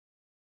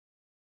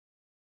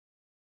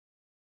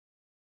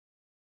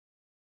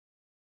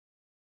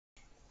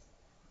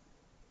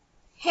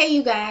Hey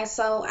you guys,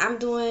 so I'm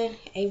doing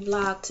a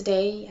vlog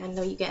today. I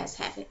know you guys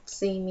haven't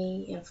seen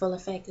me in full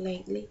effect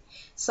lately.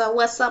 So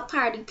what's up,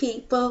 party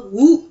people?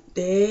 Woo,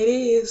 there it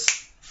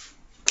is.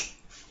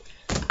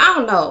 I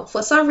don't know,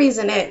 for some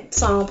reason that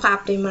song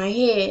popped in my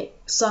head.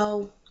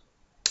 So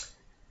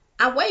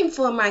I'm waiting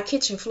for my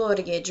kitchen floor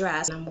to get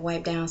dry. So I'm gonna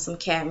wipe down some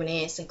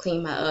cabinets and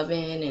clean my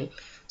oven and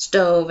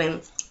stove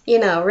and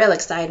real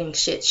exciting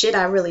shit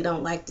I really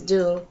don't like to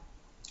do.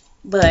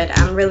 But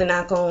I'm really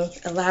not going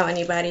to allow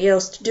anybody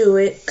else to do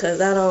it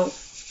because I don't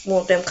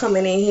want them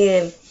coming in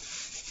here and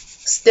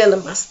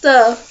stealing my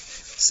stuff.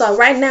 So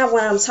right now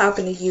when I'm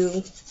talking to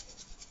you,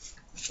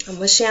 I'm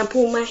going to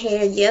shampoo my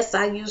hair. Yes,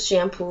 I use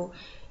shampoo.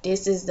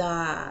 This is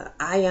the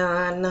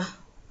Ion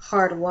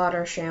Hard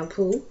Water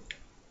Shampoo.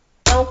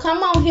 Don't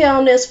come on here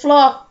on this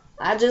floor.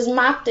 I just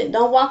mopped it.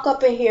 Don't walk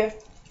up in here.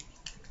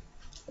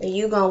 And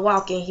you going to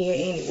walk in here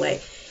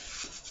anyway.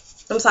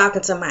 I'm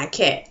talking to my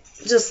cat.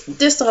 Just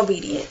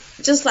disobedient,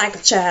 just like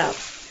a child.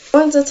 I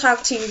want to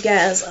talk to you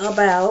guys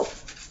about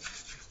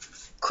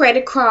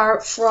credit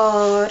card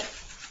fraud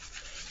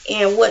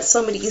and what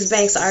some of these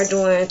banks are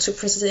doing to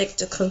protect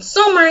the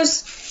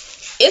consumers.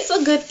 It's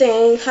a good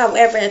thing,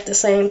 however, at the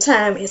same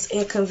time, it's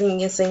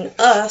inconveniencing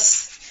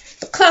us,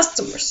 the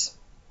customers.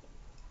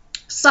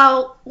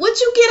 So, would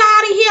you get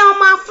out of here on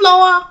my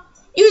floor?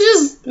 You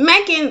just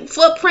making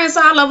footprints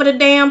all over the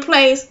damn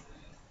place.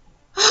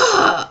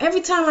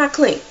 Every time I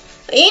clean.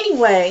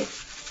 Anyway,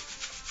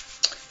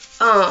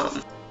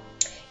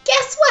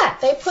 guess what?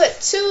 They put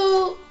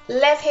 2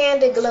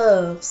 left-handed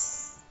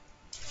gloves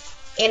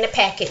in the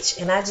package,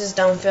 and I just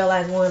don't feel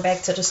like going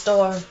back to the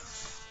store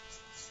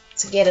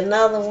to get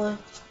another one.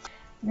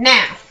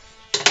 Now,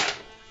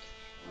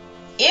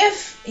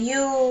 if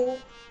you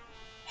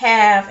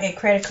have a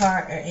credit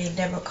card or a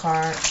debit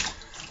card,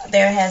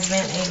 there has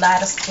been a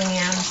lot of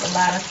scams, a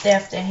lot of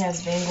theft that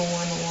has been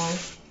going on.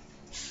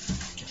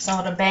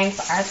 So the banks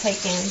are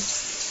taking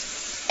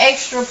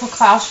extra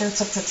precautions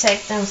to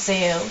protect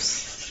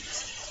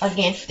themselves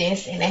against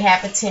this, and they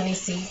have a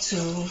tendency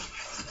to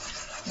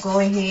go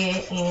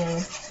ahead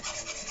and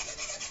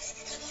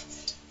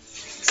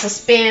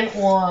suspend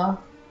or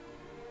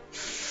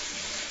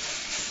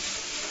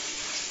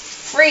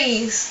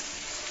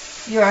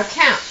freeze your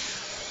account.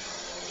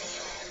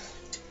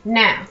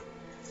 Now,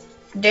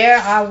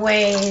 there's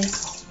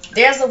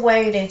a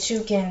way that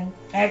you can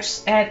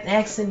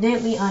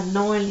accidentally,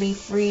 unknowingly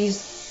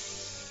freeze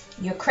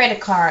your credit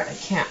card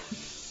account,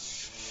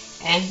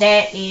 and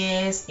that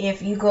is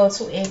if you go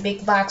to a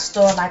big box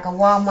store like a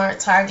Walmart,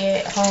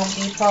 Target, Home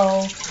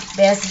Depot,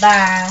 Best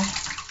Buy.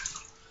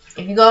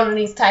 If you go to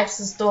these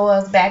types of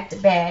stores back to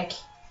back,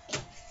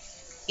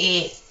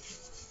 it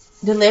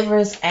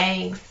delivers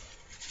a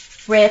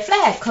red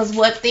flag, because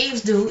what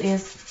thieves do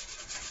is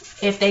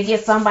if they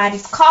get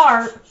somebody's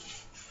card,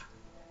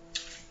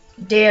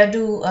 they'll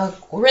do a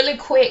really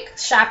quick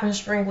shopping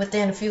spree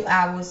within a few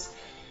hours,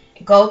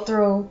 go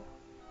through,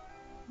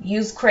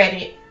 use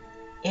credit,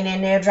 and then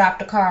they'll drop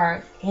the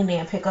card and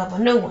then pick up a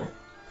new one.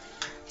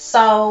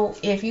 So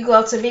if you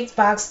go to big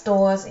box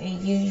stores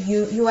and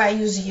you are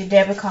using your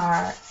debit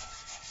card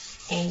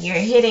and you're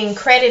hitting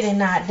credit and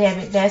not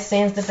debit, that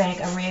sends the bank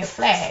a red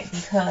flag,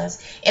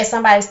 because if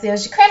somebody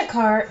steals your credit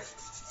card,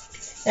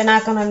 they're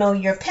not going to know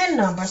your PIN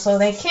number, so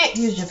they can't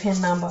use your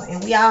PIN number.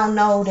 And we all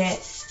know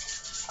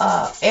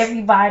that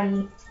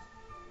everybody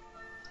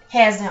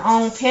has their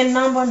own PIN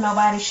number.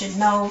 Nobody should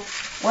know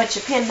what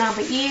your PIN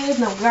number is,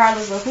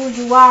 regardless of who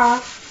you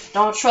are.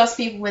 Don't trust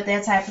people with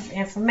that type of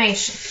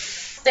information.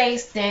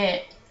 States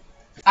that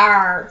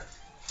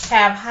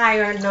have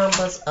higher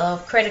numbers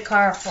of credit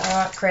card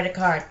fraud, credit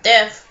card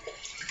theft,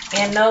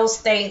 and those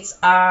states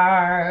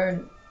are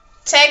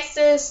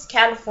Texas,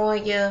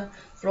 California,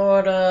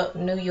 Florida,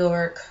 New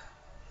York.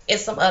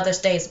 It's some other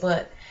states,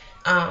 but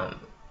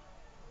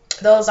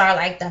those are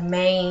like the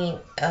main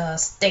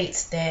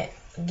states that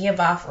give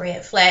off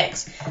red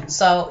flags.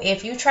 So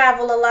if you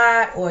travel a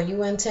lot or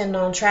you intend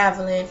on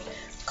traveling,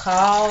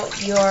 call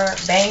your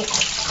bank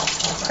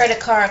or credit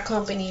card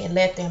company and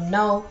let them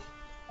know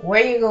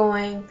where you're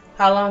going,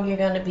 how long you're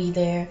going to be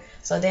there,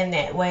 so then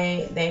that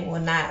way they will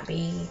not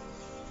be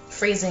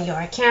freezing your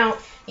account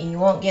and you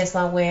won't get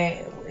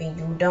somewhere and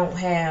you don't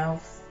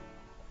have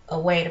a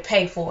way to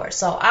pay for it.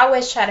 So I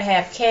always try to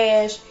have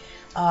cash.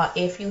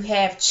 If you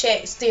have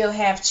checks, still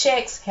have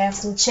checks, have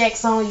some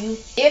checks on you.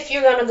 If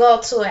you're gonna go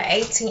to an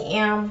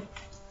ATM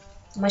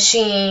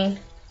machine,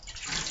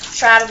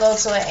 try to go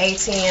to an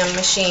ATM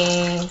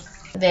machine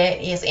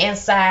that is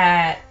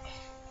inside,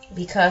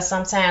 because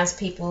sometimes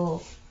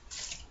people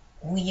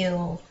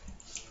will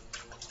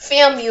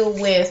film you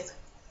with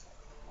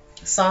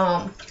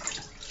some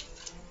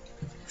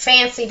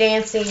fancy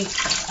dancy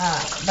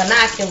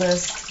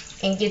binoculars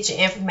and get your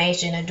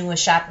information and do a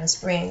shopping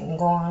spree and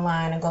go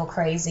online and go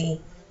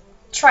crazy.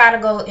 Try to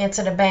go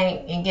into the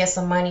bank and get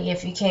some money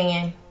if you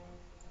can.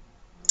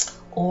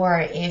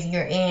 Or if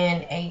you're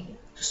in a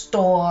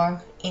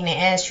store and they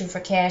ask you for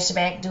cash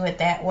back, do it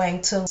that way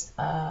too.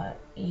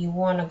 You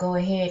want to go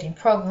ahead and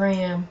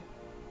program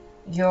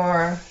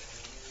your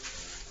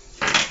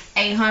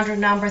 800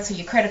 number to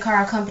your credit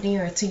card company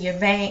or to your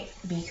bank,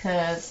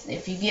 because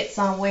if you get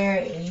somewhere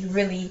and you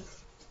really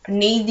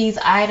need these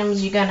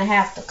items, you're gonna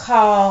have to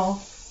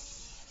call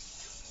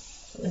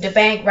the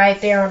bank right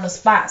there on the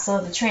spot so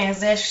the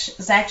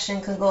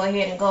transaction can go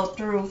ahead and go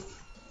through.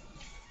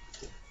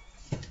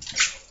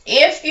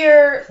 If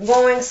you're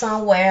going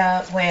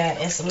somewhere where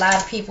it's a lot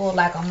of people,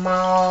 like a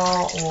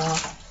mall or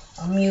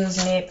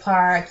amusement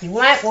park, you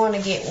might want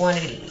to get one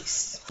of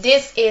these.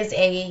 This is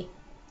a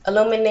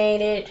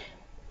illuminated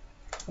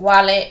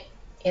wallet.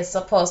 It's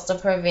supposed to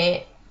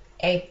prevent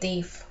a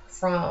thief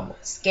from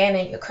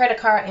scanning your credit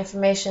card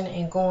information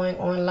and going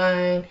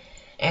online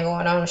and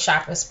going on a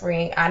shopping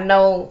spree. I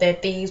know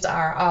that thieves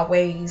are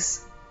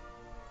always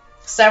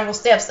several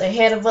steps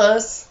ahead of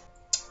us.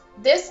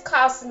 This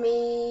cost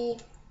me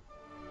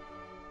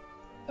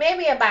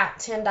maybe about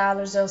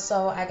 $10 or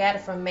so. I got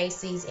it from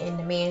Macy's in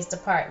the men's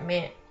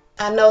department.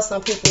 I know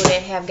some people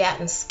that have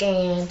gotten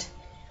scanned.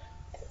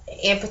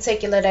 In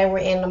particular, they were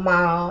in the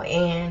mall,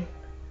 and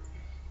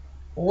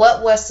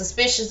what was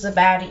suspicious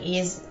about it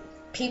is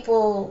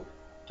people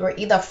were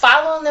either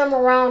following them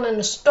around in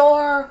the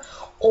store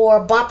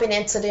or bumping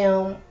into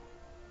them.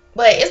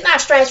 But it's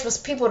not strange for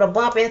people to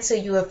bump into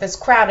you if it's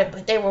crowded,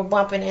 but they were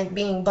bumping and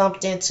being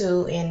bumped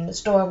into, and the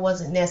store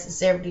wasn't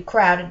necessarily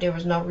crowded. There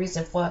was no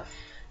reason for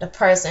the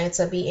person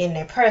to be in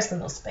their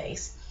personal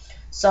space.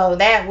 So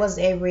that was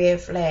a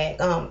red flag.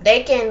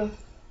 They can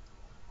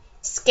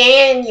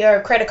scan your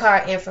credit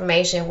card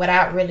information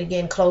without really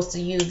getting close to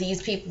you.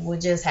 These people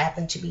would just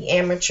happen to be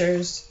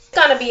amateurs. It's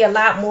going to be a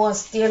lot more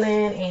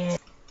stealing and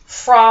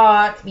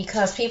fraud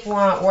because people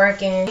aren't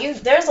working.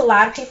 There's a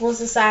lot of people in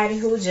society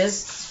who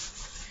just,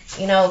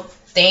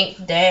 think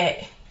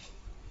that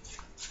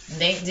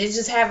they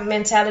just have a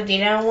mentality.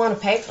 They don't want to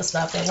pay for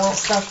stuff. They want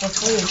stuff for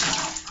free.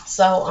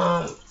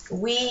 So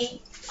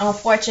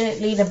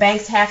unfortunately, the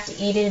banks have to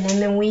eat it,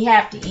 and then we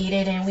have to eat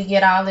it, and we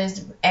get all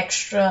this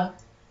extra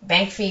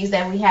bank fees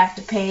that we have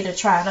to pay to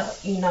try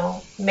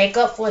to, make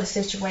up for the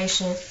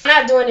situation.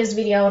 I'm not doing this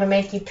video to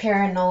make you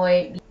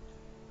paranoid.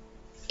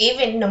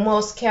 Even the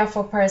most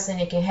careful person,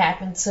 it can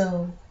happen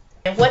to.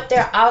 And what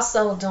they're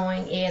also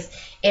doing is,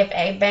 if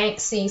a bank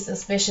sees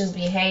suspicious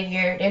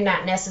behavior, they're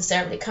not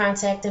necessarily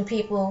contacting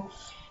people.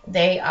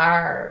 They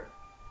are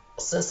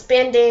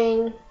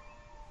suspending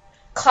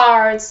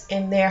cards,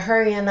 and they're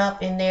hurrying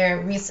up and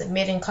they're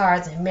resubmitting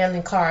cards and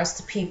mailing cards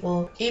to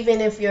people. Even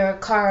if your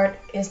card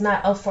is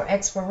not up for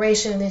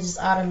expiration, they just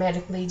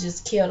automatically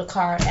just kill the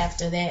card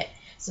after that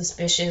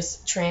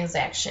suspicious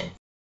transaction.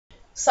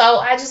 So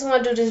I just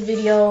want to do this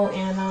video,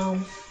 and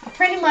I'm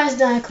pretty much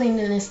done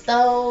cleaning the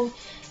stove,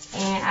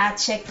 and I'll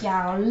check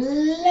y'all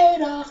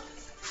later.